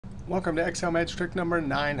Welcome to Excel Match trick number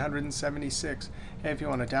 976. Hey, if you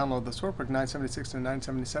want to download this workbook 976 to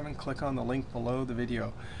 977, click on the link below the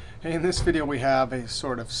video. Hey, in this video we have a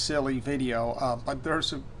sort of silly video, but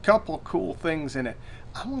there's a couple cool things in it.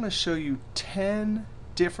 I want to show you 10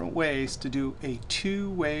 different ways to do a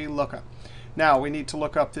two-way lookup. Now we need to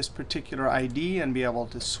look up this particular ID and be able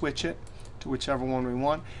to switch it to whichever one we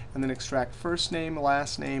want, and then extract first name,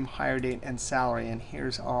 last name, hire date, and salary. And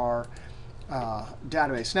here's our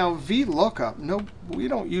database. Now VLOOKUP, no, we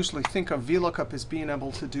don't usually think of VLOOKUP as being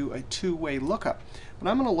able to do a two-way lookup. But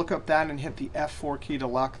I'm going to look up that and hit the F4 key to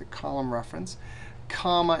lock the column reference,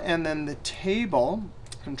 comma, and then the table,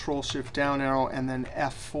 Control-Shift down arrow, and then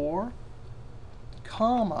F4,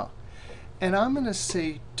 comma. And I'm going to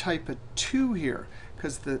say type a 2 here,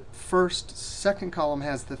 because the second column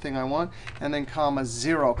has the thing I want, and then comma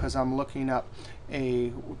 0, because I'm looking up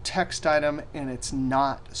a text item and it's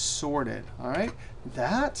not sorted. All right,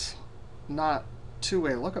 that's not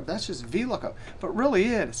two-way lookup. That's just VLOOKUP. But really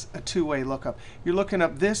is a two-way lookup. You're looking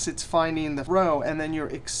up this, it's finding the row, and then you're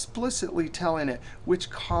explicitly telling it which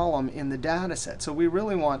column in the data set. So we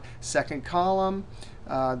really want second column,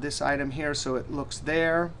 this item here, so it looks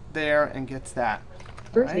there, there, and gets that.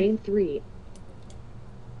 First name 3.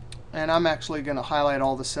 And I'm actually going to highlight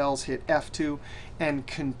all the cells, hit F2, and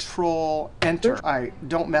Control Enter. I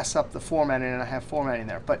don't mess up the formatting, and I have formatting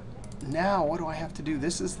there. But now what do I have to do?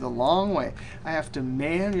 This is the long way. I have to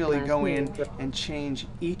manually go in and change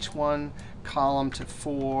each one column to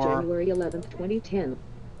 4. January 11th, 2010.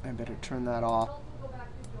 I better turn that off.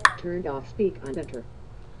 Turned off, speak on Enter.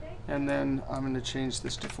 And then I'm going to change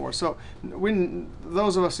this to 4. So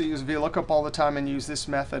those of us who use VLOOKUP all the time and use this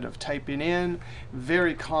method of typing in,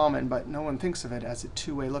 very common, but no one thinks of it as a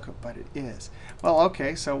two-way lookup, but it is. Well,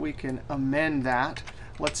 OK, so we can amend that.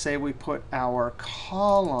 Let's say we put our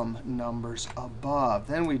column numbers above.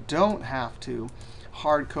 Then we don't have to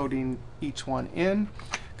hard coding each one in.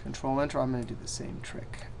 Control Enter. I'm going to do the same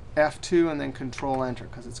trick. F2 and then Control Enter,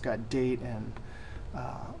 because it's got date and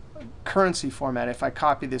currency format. If I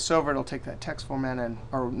copy this over, it'll take that text format and,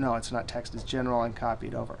 or no, it's not text, it's general, and copy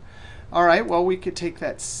it over. All right, well, we could take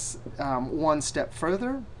that one step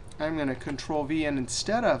further. I'm going to Control V, and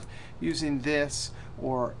instead of using this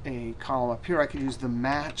or a column up here, I could use the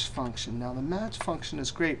match function. Now the match function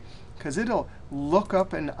is great because it'll look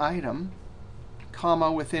up an item,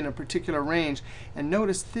 comma, within a particular range. And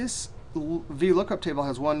notice this VLOOKUP table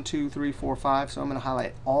has 1, 2, 3, 4, 5. So I'm going to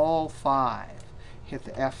highlight all 5. Hit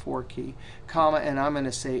the F4 key, comma, and I'm going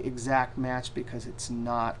to say exact match because it's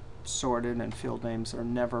not sorted and field names are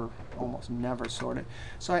never, almost never sorted.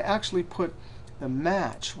 So I actually put the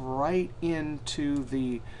match right into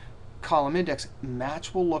the column index.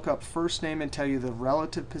 Match will look up first name and tell you the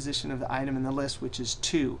relative position of the item in the list, which is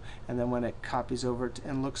 2. And then when it copies over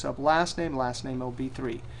and looks up last name will be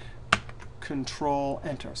 3. Control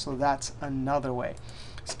Enter. So that's another way.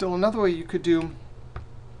 Still another way you could do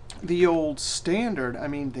the old standard. I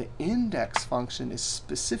mean, the index function is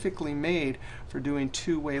specifically made for doing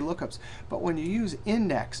two-way lookups. But when you use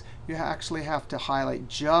index, you actually have to highlight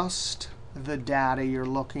just the data you're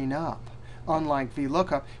looking up. Unlike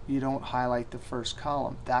VLOOKUP, you don't highlight the first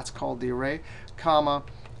column. That's called the array, comma.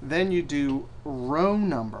 Then you do row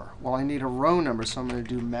number. Well, I need a row number, so I'm going to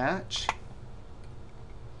do match.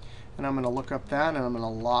 And I'm going to look up that, and I'm going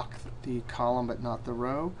to lock the column but not the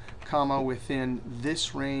row, comma, within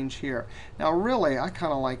this range here. Now really, I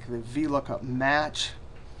kind of like the VLOOKUP match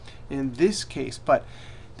in this case, but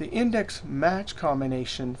the index match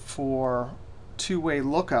combination for two-way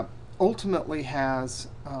lookup ultimately has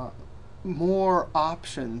more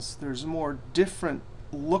options. There's more different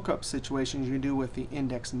lookup situations you can do with the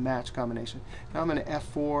index match combination. Now I'm going to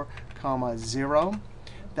F4, comma, 0.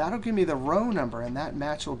 That'll give me the row number, and that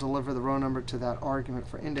match will deliver the row number to that argument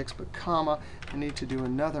for index. But comma, I need to do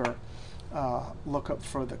another lookup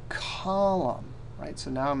for the column. Right? So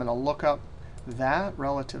now I'm going to look up that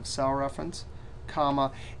relative cell reference,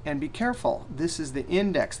 comma, and be careful. This is the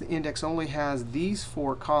index. The index only has these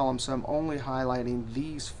 4 columns, so I'm only highlighting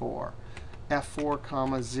these 4. F4,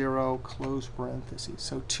 comma, 0, close parentheses.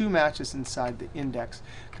 So 2 matches inside the index.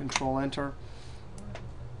 Control Enter.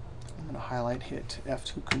 I'm going to highlight, hit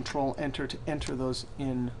F2, Control Enter to enter those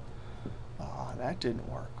in. That didn't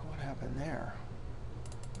work. What happened there?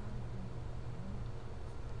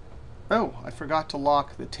 Oh, I forgot to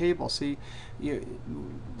lock the table. See,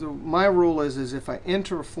 my rule is if I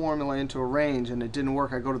enter a formula into a range and it didn't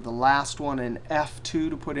work, I go to the last one and F2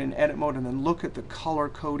 to put in edit mode, and then look at the color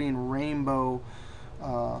coding rainbow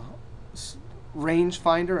range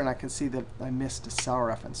finder, and I can see that I missed a cell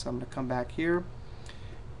reference. So I'm going to come back here.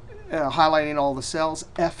 highlighting all the cells,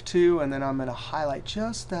 F2, and then I'm going to highlight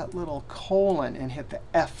just that little colon and hit the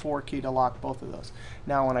F4 key to lock both of those.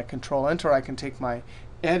 Now when I Control Enter, I can take my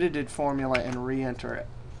edited formula and re-enter it.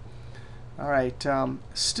 All right,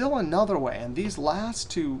 still another way, and these last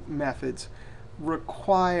two methods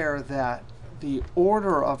require that the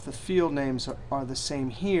order of the field names are the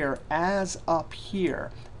same here as up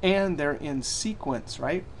here, and they're in sequence,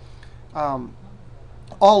 right?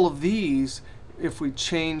 All of these, if we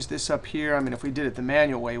change this up here, I mean, if we did it the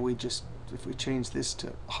manual way, if we change this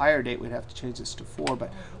to higher date, we'd have to change this to 4.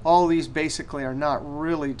 But all these basically are not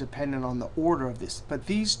really dependent on the order of this. But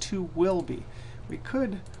these two will be. We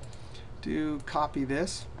could copy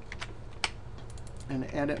this and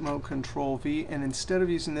edit mode Control V. And instead of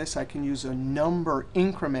using this, I can use a number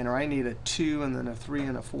incrementer. I need a 2 and then a 3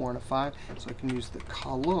 and a 4 and a 5. So I can use the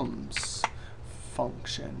columns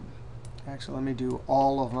function. Actually, let me do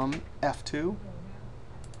all of them. F2.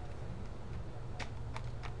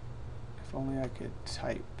 If only I could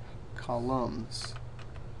type columns.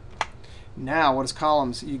 Now, what is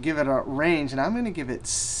columns? You give it a range, and I'm going to give it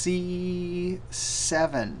C7.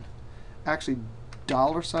 Actually,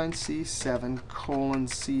 $C7 colon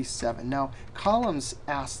C7. Now, columns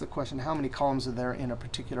ask the question, how many columns are there in a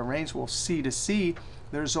particular range? Well, C to C,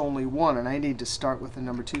 there's only one, and I need to start with the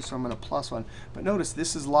number 2, so I'm going to +1. But notice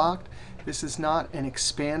this is locked. This is not an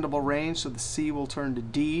expandable range, so the C will turn to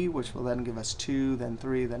D, which will then give us 2, then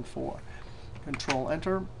 3, then 4. Control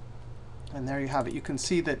Enter, and there you have it. You can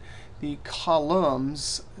see that the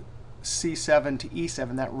columns C7 to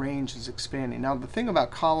E7, that range is expanding. Now, the thing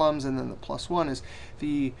about columns and then the +1 is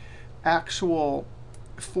the actual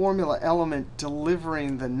formula element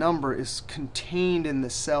delivering the number is contained in the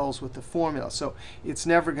cells with the formula. So it's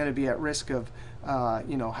never going to be at risk of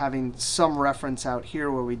having some reference out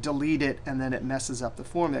here where we delete it and then it messes up the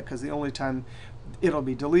formula, because the only time it'll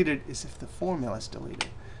be deleted is if the formula is deleted.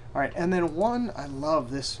 All right, and then I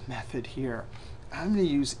love this method here. I'm going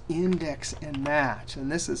to use index and match,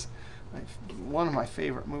 and this is one of my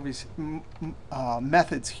favorite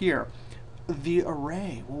methods here. The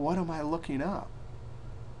array. Well, what am I looking up?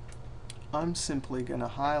 I'm simply going to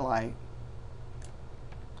highlight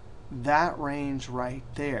that range right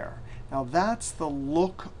there. Now that's the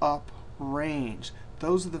lookup range.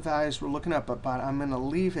 Those are the values we're looking up, but I'm going to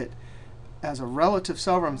leave it as a relative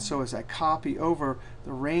cell reference, so as I copy over,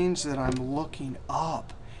 the range that I'm looking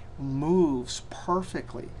up moves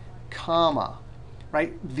perfectly, comma,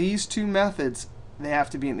 right? These two methods, they have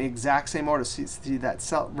to be in the exact same order. See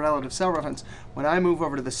that relative cell reference. When I move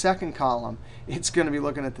over to the second column, it's going to be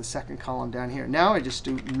looking at the second column down here. Now I just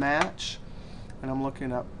do match, and I'm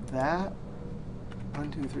looking up that.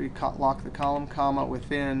 1, 2, 3, lock the column, comma,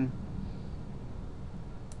 within,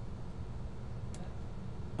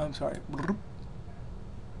 I'm sorry.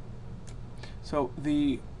 So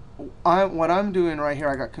what I'm doing right here,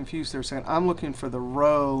 I got confused there a second. I'm looking for the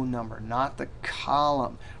row number, not the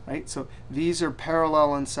column, right? So these are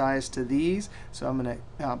parallel in size to these. So I'm going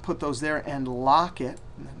to put those there and lock it,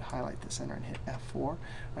 and then highlight the center and hit F4.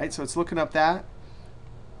 Right? So it's looking up that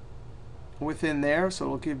within there. So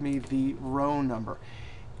it'll give me the row number,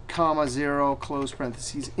 comma 0, close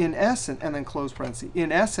parentheses, in essence, and then close parentheses.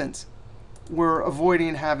 In essence, we're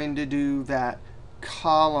avoiding having to do that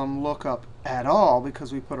column lookup at all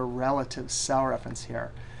because we put a relative cell reference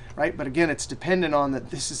here, right? But again, it's dependent on that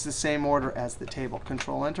this is the same order as the table.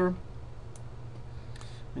 Control Enter,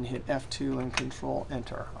 and hit F2 and Control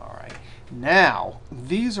Enter. All right. Now,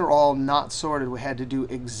 these are all not sorted. We had to do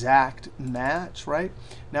exact match, right?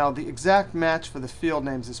 Now, the exact match for the field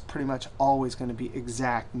names is pretty much always going to be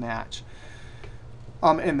exact match.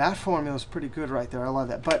 And that formula is pretty good right there. I love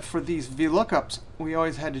that. But for these VLOOKUPs, we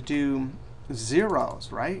always had to do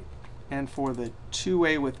zeros, right? And for the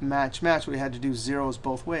two-way with match, we had to do zeros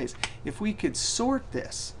both ways. If we could sort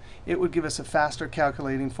this, it would give us a faster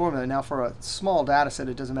calculating formula. Now, for a small data set,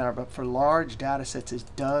 it doesn't matter. But for large data sets, it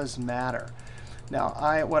does matter.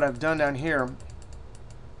 Now, what I've done down here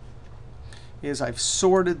is I've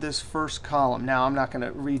sorted this first column. Now, I'm not going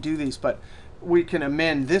to redo these, but we can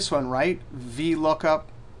amend this one, right? VLOOKUP,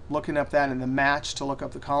 looking up that, and the match to look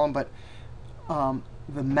up the column. But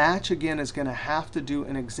the match, again, is going to have to do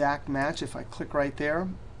an exact match. If I click right there,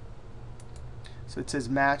 so it says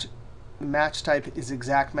match. The match type is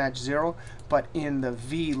exact match 0. But in the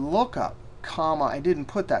VLOOKUP, comma, I didn't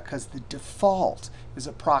put that because the default is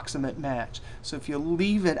approximate match. So if you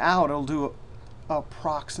leave it out, it'll do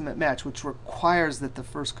approximate match, which requires that the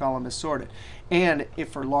first column is sorted. And if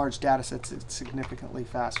for large data sets, it's significantly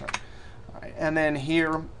faster. All right. And then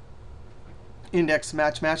here, index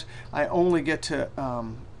match. I only get to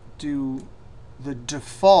do the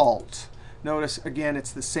default, notice again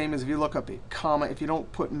it's the same as VLOOKUP, comma. If you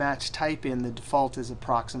don't put match type in, the default is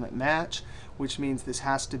approximate match, which means this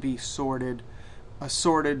has to be sorted, a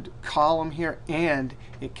sorted column here, and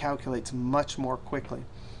it calculates much more quickly.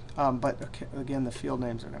 But okay, again, the field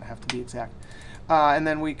names are going to have to be exact. And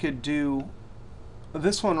then we could do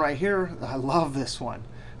this one right here. I love this one.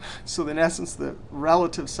 So in essence, the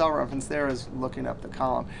relative cell reference there is looking up the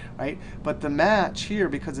column, right? But the match here,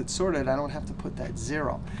 because it's sorted, I don't have to put that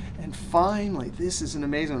 0. And finally, this is an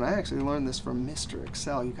amazing one. I actually learned this from Mr.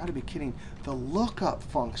 Excel. You got to be kidding. The lookup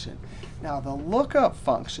function. Now, the lookup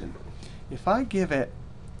function, if I give it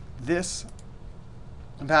this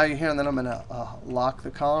value here, and then I'm going to lock the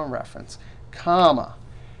column reference, comma,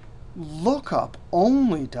 lookup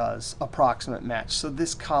only does approximate match. So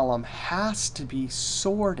this column has to be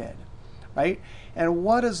sorted, right? And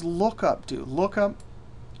what does lookup do? Lookup,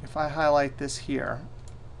 if I highlight this here,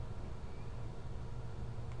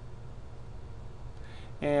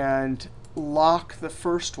 and lock the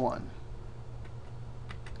first one,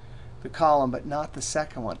 the column, but not the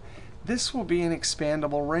second one, this will be an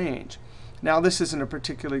expandable range. Now, this isn't a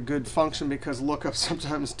particularly good function because lookup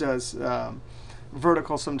sometimes does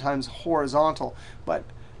vertical, sometimes horizontal. But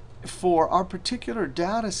for our particular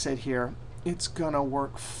data set here, it's going to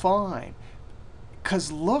work fine.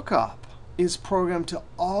 Because lookup is programmed to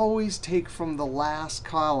always take from the last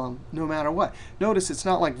column no matter what. Notice it's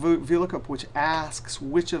not like VLOOKUP, which asks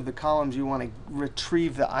which of the columns you want to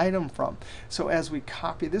retrieve the item from. So as we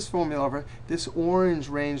copy this formula over, this orange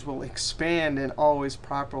range will expand and always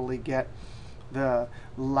properly get the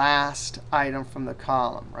last item from the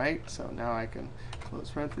column, right? So now I can close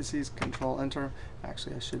parentheses, Control Enter.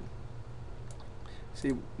 Actually, I should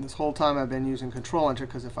see this whole time I've been using Control Enter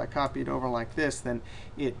because if I copy it over like this, then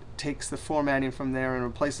it takes the formatting from there and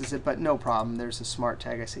replaces it. But no problem. There's a smart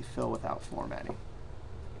tag. I say fill without formatting.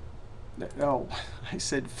 Oh, I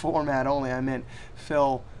said format only. I meant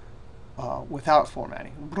fill without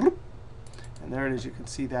formatting. And there it is. You can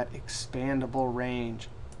see that expandable range.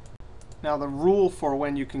 Now, the rule for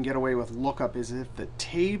when you can get away with lookup is if the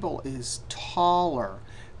table is taller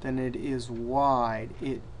than it is wide,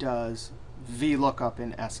 it does VLOOKUP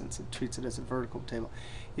in essence. It treats it as a vertical table.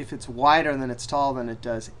 If it's wider than it's tall, then it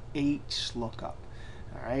does HLOOKUP.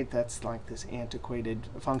 All right, that's like this antiquated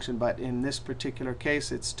function. But in this particular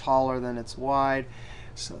case, it's taller than it's wide.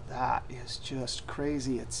 So that is just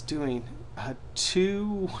crazy. It's doing a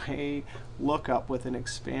two-way lookup with an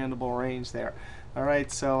expandable range there. All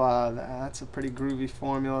right, so that's a pretty groovy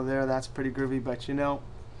formula there. That's pretty groovy. But you know,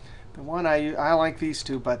 the one I like these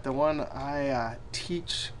two, but the one I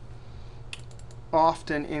teach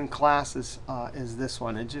often in classes is this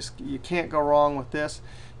one. It just, you can't go wrong with this.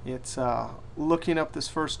 It's looking up this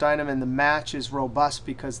first item, and the match is robust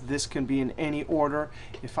because this can be in any order.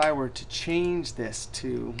 If I were to change this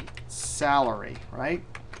to salary, right?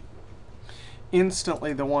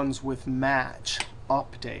 Instantly the ones with match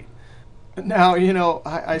update. Now, you know,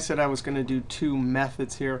 I said I was going to do two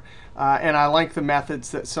methods here. And I like the methods,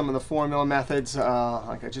 that some of the formula methods,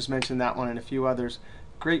 like I just mentioned that one and a few others.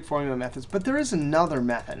 Great formula methods. But there is another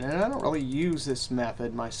method. And I don't really use this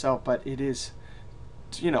method myself, but it is,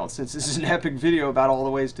 you know, since this is an epic video about all the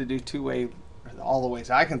ways to do two-way, all the ways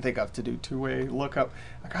I can think of to do two-way lookup,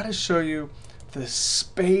 I got to show you the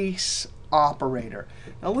Space Operator.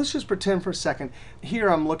 Now let's just pretend for a second. Here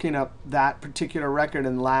I'm looking up that particular record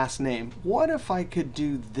and last name. What if I could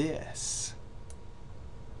do this?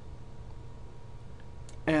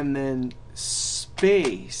 And then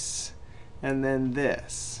space, and then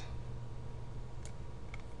this.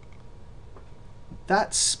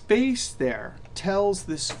 That space there tells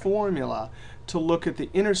this formula to look at the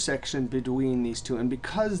intersection between these two. And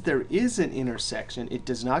because there is an intersection, it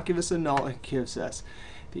does not give us a null, it gives us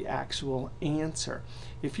the actual answer.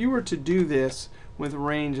 If you were to do this with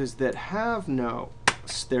ranges that have no,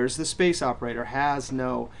 there's the space operator, has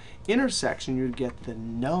no intersection, you'd get the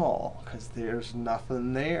null because there's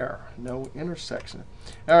nothing there, no intersection.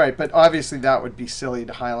 All right, but obviously that would be silly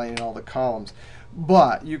to highlight in all the columns.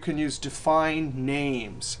 But you can use define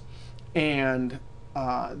names and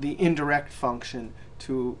the indirect function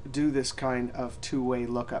to do this kind of two-way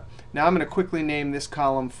lookup. Now I'm going to quickly name this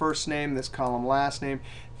column first name, this column last name,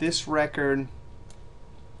 this record,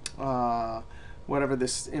 whatever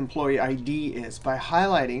this employee ID is, by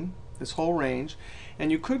highlighting this whole range.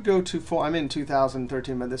 And you could go to, I'm in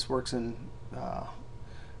 2013, but this works in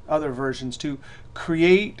other versions too.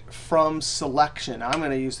 Create from selection. I'm going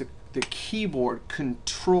to use the keyboard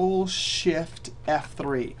Control Shift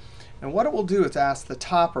F3. And what it will do is ask the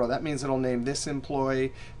top row. That means it'll name this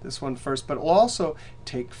employee, this one first, but it will also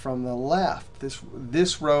take from the left.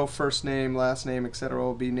 This row, first name, last name, etc.,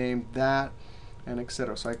 will be named that, and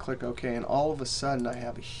etc. So I click OK, and all of a sudden I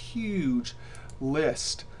have a huge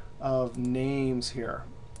list of names here.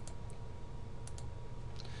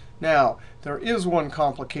 Now, there is one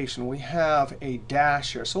complication. We have a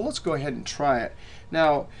dash here. So let's go ahead and try it.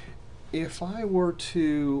 Now, if I were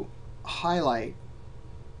to highlight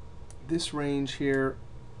this range here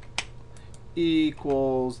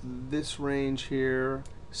equals this range here,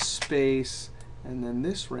 space, and then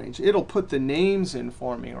this range, it'll put the names in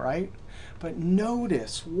for me, right? But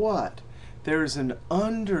notice what? There's an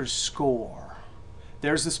underscore.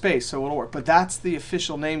 There's the space, so it'll work. But that's the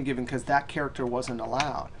official name given because that character wasn't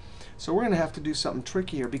allowed. So we're going to have to do something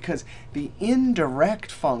tricky here because the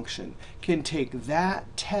indirect function can take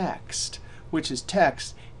that text, which is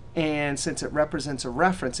text, and since it represents a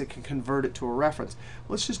reference, it can convert it to a reference.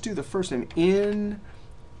 Let's just do the first name, indirect.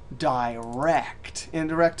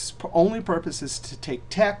 Indirect's only purpose is to take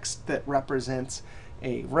text that represents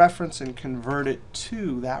a reference and convert it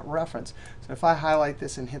to that reference. So if I highlight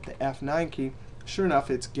this and hit the F9 key, sure enough,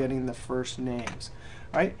 it's getting the first names.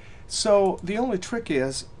 Right? So the only trick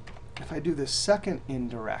is, if I do the second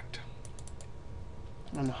indirect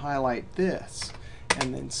and highlight this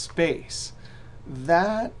and then space,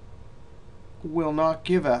 that will not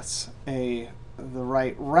give us the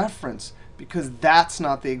right reference because that's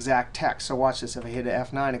not the exact text. So watch this. If I hit an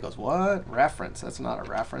F9, it goes, what? Reference. That's not a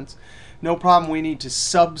reference. No problem. We need to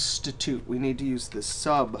substitute. We need to use the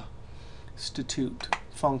substitute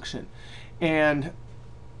function. And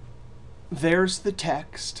there's the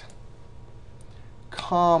text,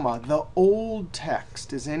 comma. The old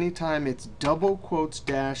text is anytime it's double quotes,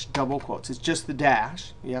 dash, double quotes. It's just the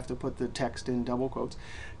dash. You have to put the text in double quotes,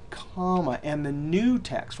 comma. And the new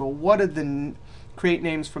text, well, what did the create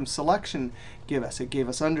names from selection give us? It gave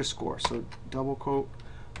us underscore. So double quote,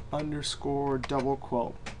 underscore, double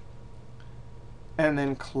quote. And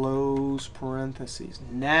then close parentheses.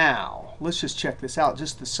 Now, let's just check this out.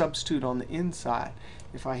 Just the substitute on the inside.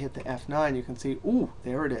 If I hit the F9, you can see, ooh,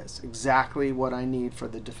 there it is. Exactly what I need for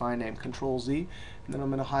the defined name. Control Z. And then I'm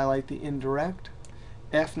going to highlight the indirect.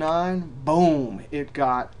 F9, boom. It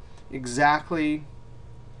got exactly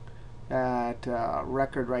that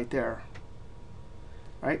record right there.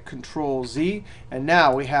 Right? Control Z. And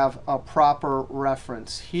now we have a proper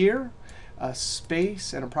reference here, a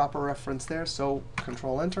space, and a proper reference there. So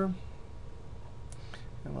Control Enter.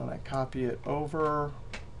 And when I copy it over,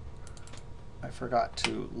 I forgot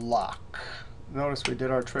to lock. Notice we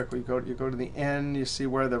did our trick. You go to the end. You see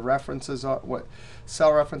where the references are, what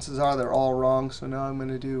cell references are. They're all wrong. So now I'm going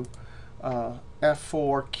to do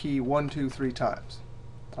F4 key 1, 2, 3 times.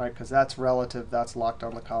 All right, because that's relative. That's locked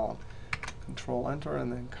on the column. Control Enter,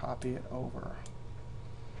 and then copy it over.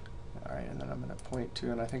 All right, and then I'm going to point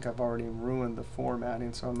to, and I think I've already ruined the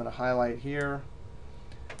formatting. So I'm going to highlight here,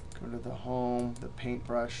 go to the home, the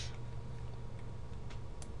paintbrush.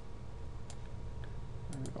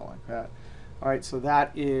 There we go, like that. All right, so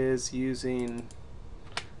that is using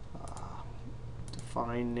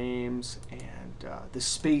define names and the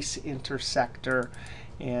space intersector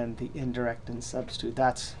and the indirect and substitute.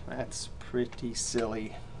 That's pretty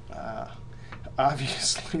silly.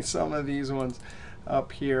 Obviously, some of these ones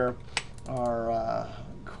up here are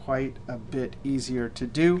quite a bit easier to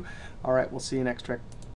do. All right, we'll see you next trick.